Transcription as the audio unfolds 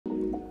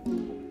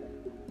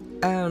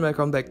And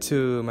welcome back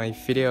to my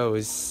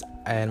videos.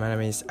 And my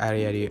name is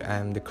Ariadi.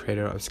 I'm the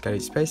creator of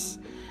Space.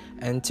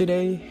 And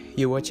today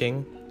you're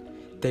watching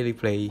Daily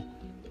Play.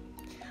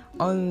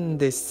 On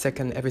this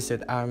second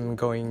episode, I'm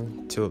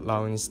going to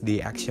launch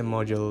the AXIOM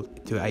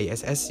module to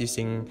ISS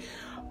using,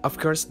 of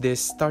course, this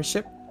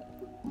starship.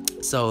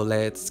 So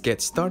let's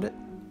get started.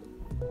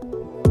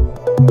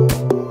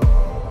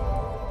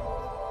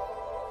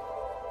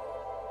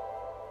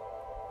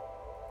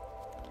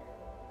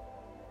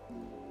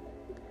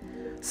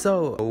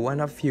 So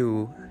one of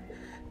you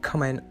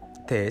comment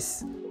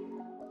this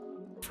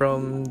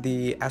from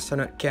the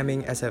astronaut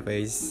Gaming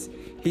SFS.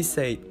 He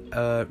said,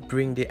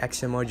 bring the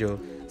AXIOM module.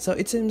 So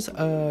it seems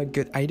a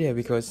good idea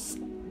because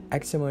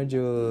AXIOM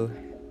module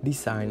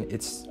design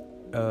it's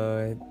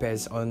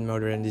based on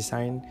modern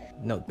design,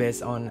 not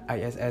based on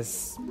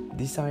ISS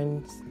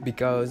design,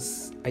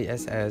 because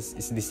ISS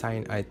is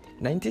designed at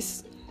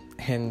 90s.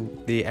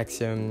 And the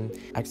AXIOM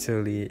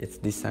actually it's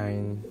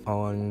designed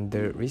on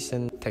the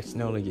recent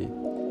technology.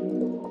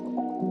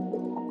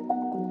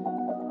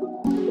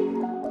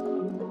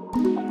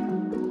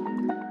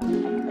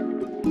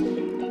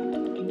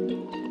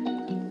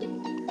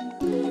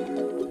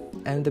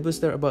 And the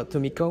booster about to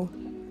Miko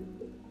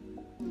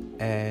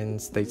and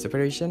state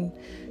separation.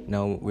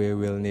 Now we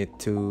will need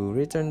to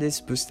return this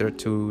booster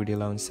to the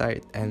launch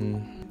site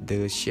and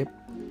the ship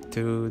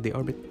to the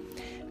orbit.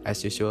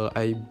 As usual,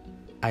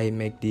 I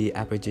make the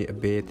apogee a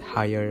bit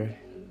higher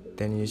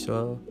than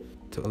usual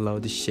to allow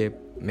the ship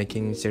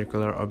making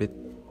circular orbit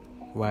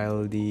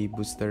while the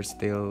booster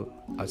still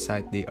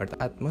outside the Earth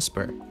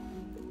atmosphere.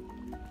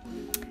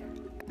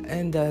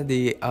 And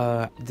the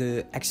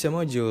AXIOM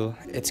module,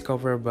 it's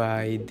covered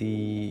by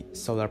the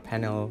solar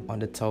panel on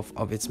the top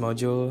of its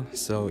module,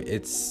 so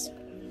it's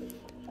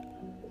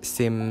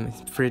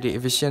seems pretty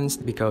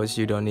efficient because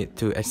you don't need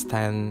to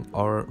extend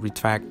or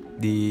retract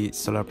the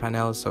solar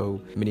panel,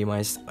 so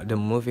minimize the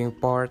moving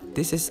part.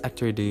 This is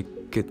actually the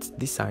good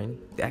design.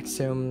 The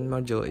AXIOM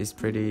module is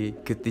pretty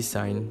good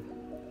design,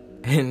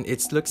 and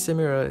it looks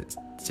similar,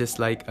 just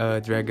like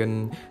a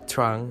Dragon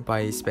trunk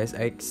by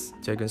SpaceX,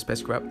 Dragon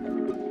spacecraft.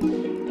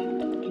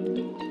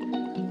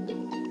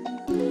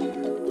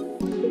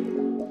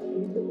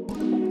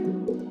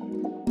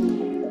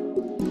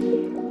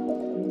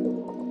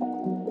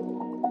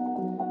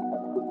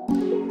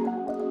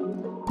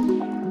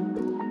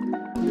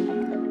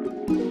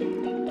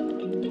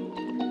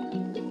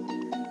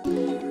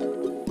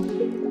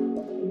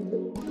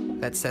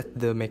 Let's set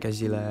the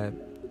Mechazilla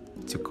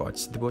to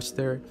catch the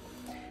booster.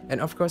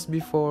 And of course,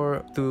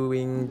 before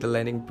doing the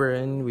landing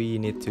burn, we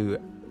need to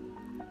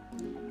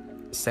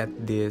set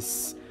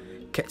this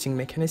catching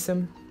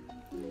mechanism.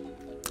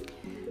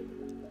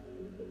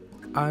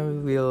 I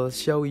will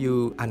show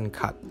you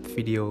uncut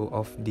video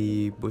of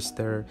the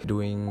booster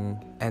doing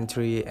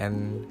entry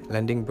and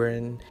landing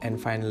burn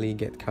and finally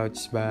get caught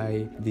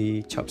by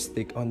the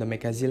chopstick on the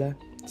Mechazilla.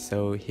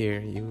 So here,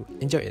 you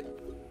enjoy it.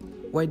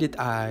 Why did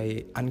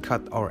I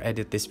uncut or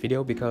edit this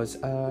video?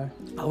 Because I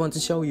want to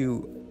show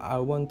you, I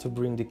want to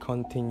bring the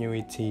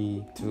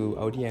continuity to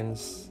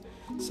audience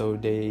so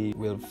they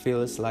will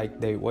feel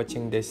like they're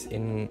watching this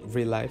in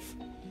real life,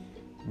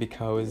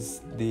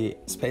 because the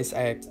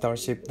SpaceX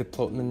Starship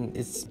deployment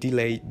is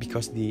delayed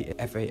because the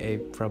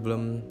FAA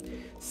problem.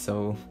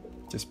 So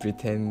just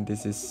pretend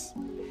this is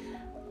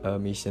a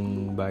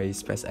mission by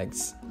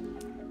SpaceX.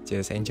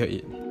 Just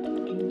enjoy it.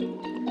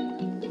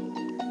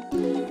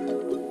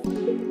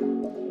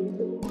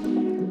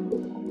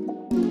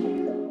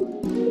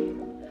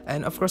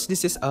 And of course,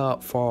 this is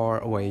far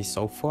away,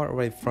 so far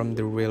away from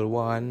the real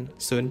one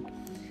soon.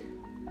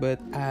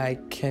 But I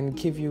can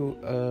give you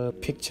a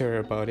picture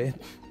about it.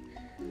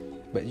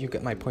 But you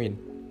get my point.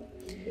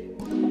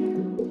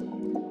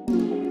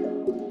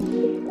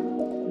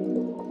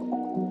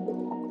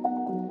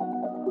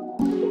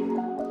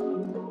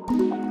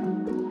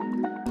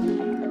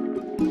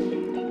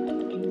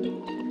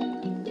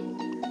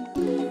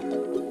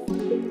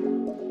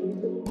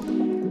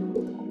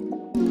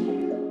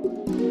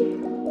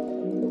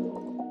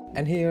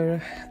 And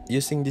here,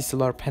 using the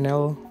solar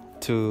panel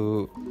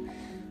to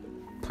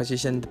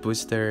position the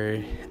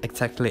booster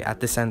exactly at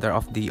the center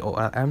of the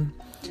OLM,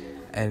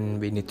 and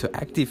we need to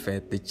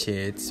activate the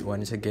cheats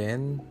once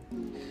again.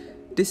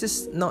 This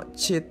is not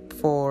cheat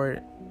for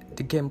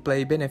the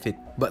gameplay benefit,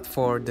 but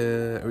for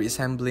the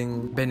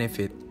reassembling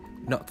benefit,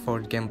 not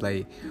for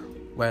gameplay.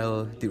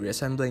 Well, the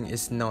reassembling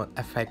is not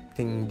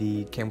affecting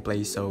the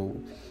gameplay, so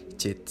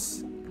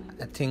cheats,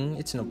 I think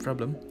it's no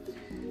problem.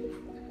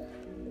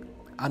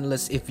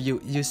 Unless if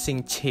you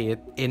using cheat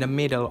in the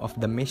middle of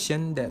the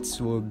mission, that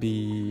will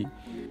be,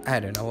 I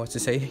don't know what to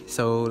say.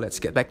 So let's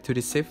get back to the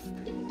ship.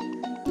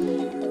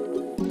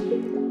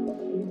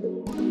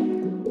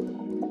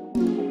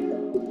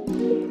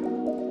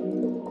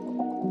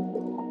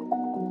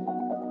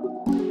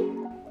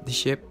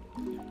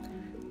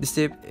 The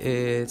ship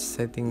is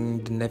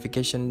setting the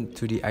navigation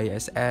to the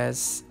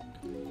ISS,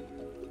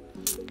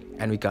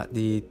 and we got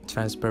the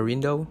transfer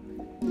window.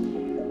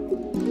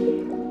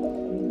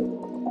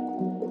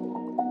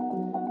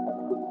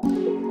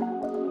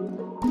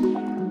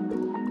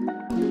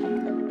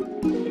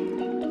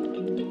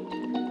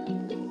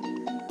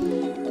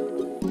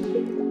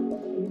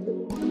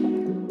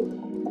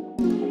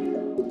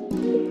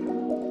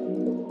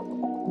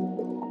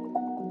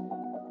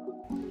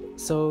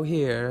 So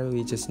here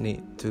we just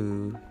need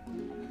to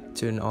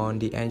turn on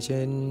the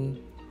engine.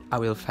 I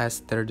will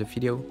faster the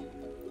video.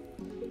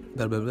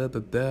 Blah blah blah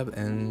blah blah,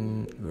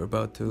 and we're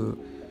about to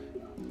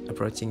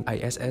approaching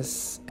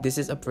ISS. This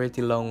is a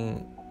pretty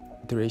long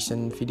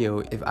duration video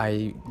if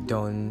I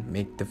don't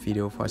make the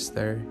video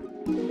faster.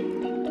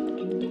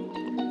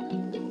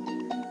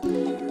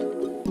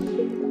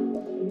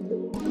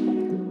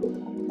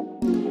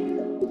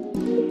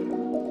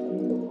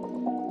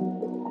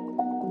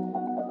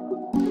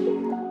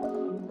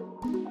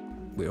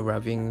 We're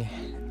arriving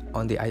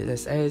on the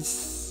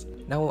ISS.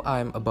 Now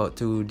I'm about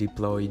to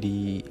deploy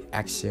the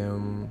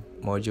AXIOM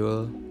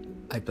module.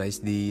 I place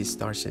the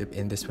starship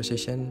in this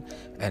position,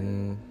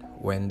 and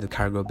when the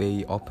cargo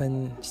bay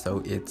open,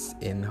 so it's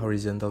in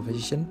horizontal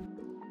position,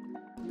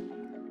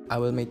 I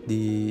will make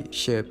the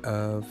ship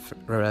of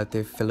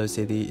relative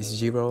velocity is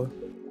 0.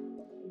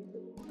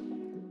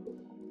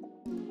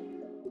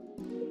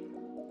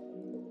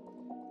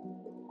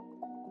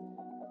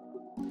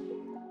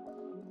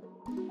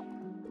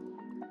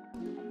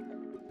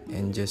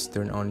 And just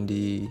turn on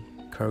the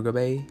cargo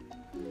bay,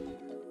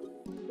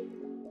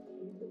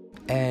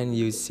 and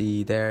you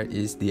see there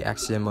is the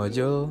AXIOM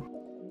module.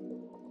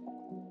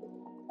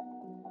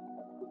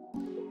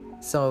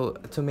 So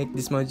to make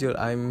this module,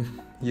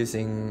 I'm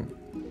using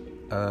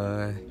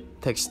a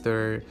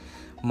texture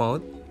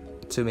mode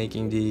to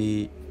making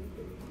the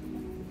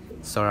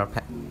solar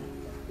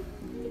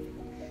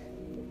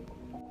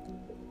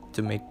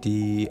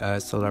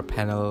solar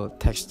panel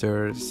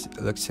textures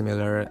look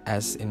similar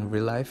as in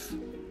real life,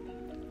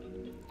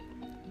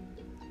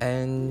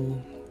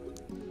 and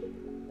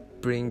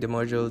bring the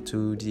module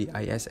to the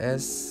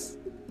ISS.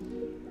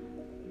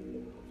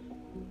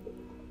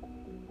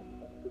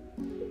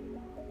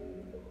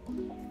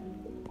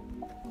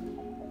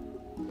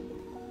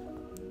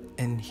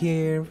 And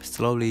here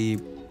slowly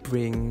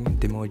bring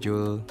the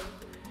module.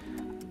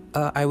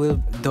 I will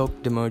dock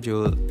the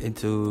module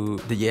into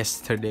the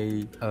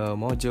yesterday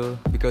module,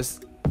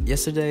 because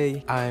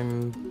yesterday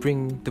I'm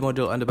bring the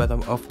module on the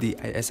bottom of the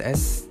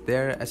ISS.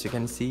 There, as you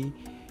can see,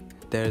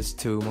 there's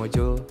 2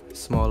 module,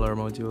 smaller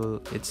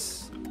module,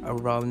 it's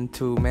around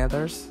 2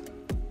 meters.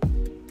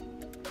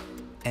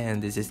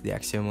 And this is the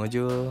AXIOM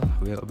module.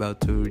 We're about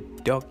to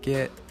dock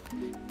it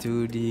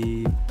to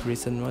the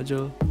recent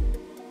module.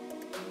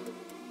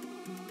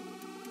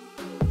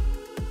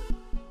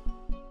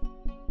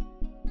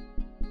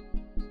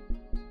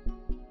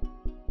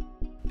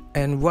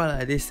 And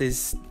voila, this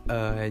is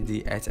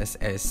the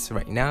SSS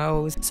right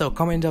now. So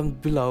comment down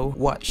below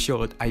what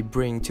should I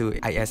bring to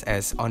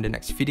ISS on the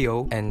next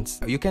video, and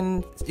you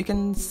can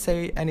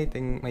say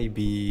anything,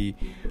 maybe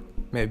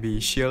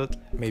shield,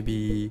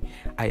 maybe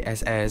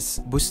ISS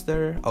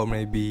booster, or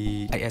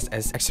maybe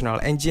ISS external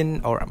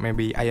engine, or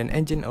maybe ion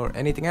engine, or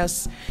anything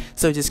else.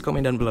 So just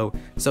comment down below.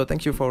 So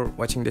thank you for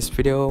watching this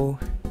video.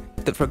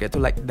 Don't forget to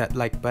like that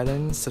like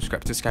button,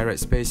 subscribe to Skyride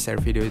Space, share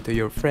video to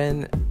your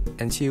friend,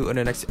 and see you on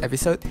the next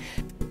episode.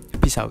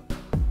 Peace out.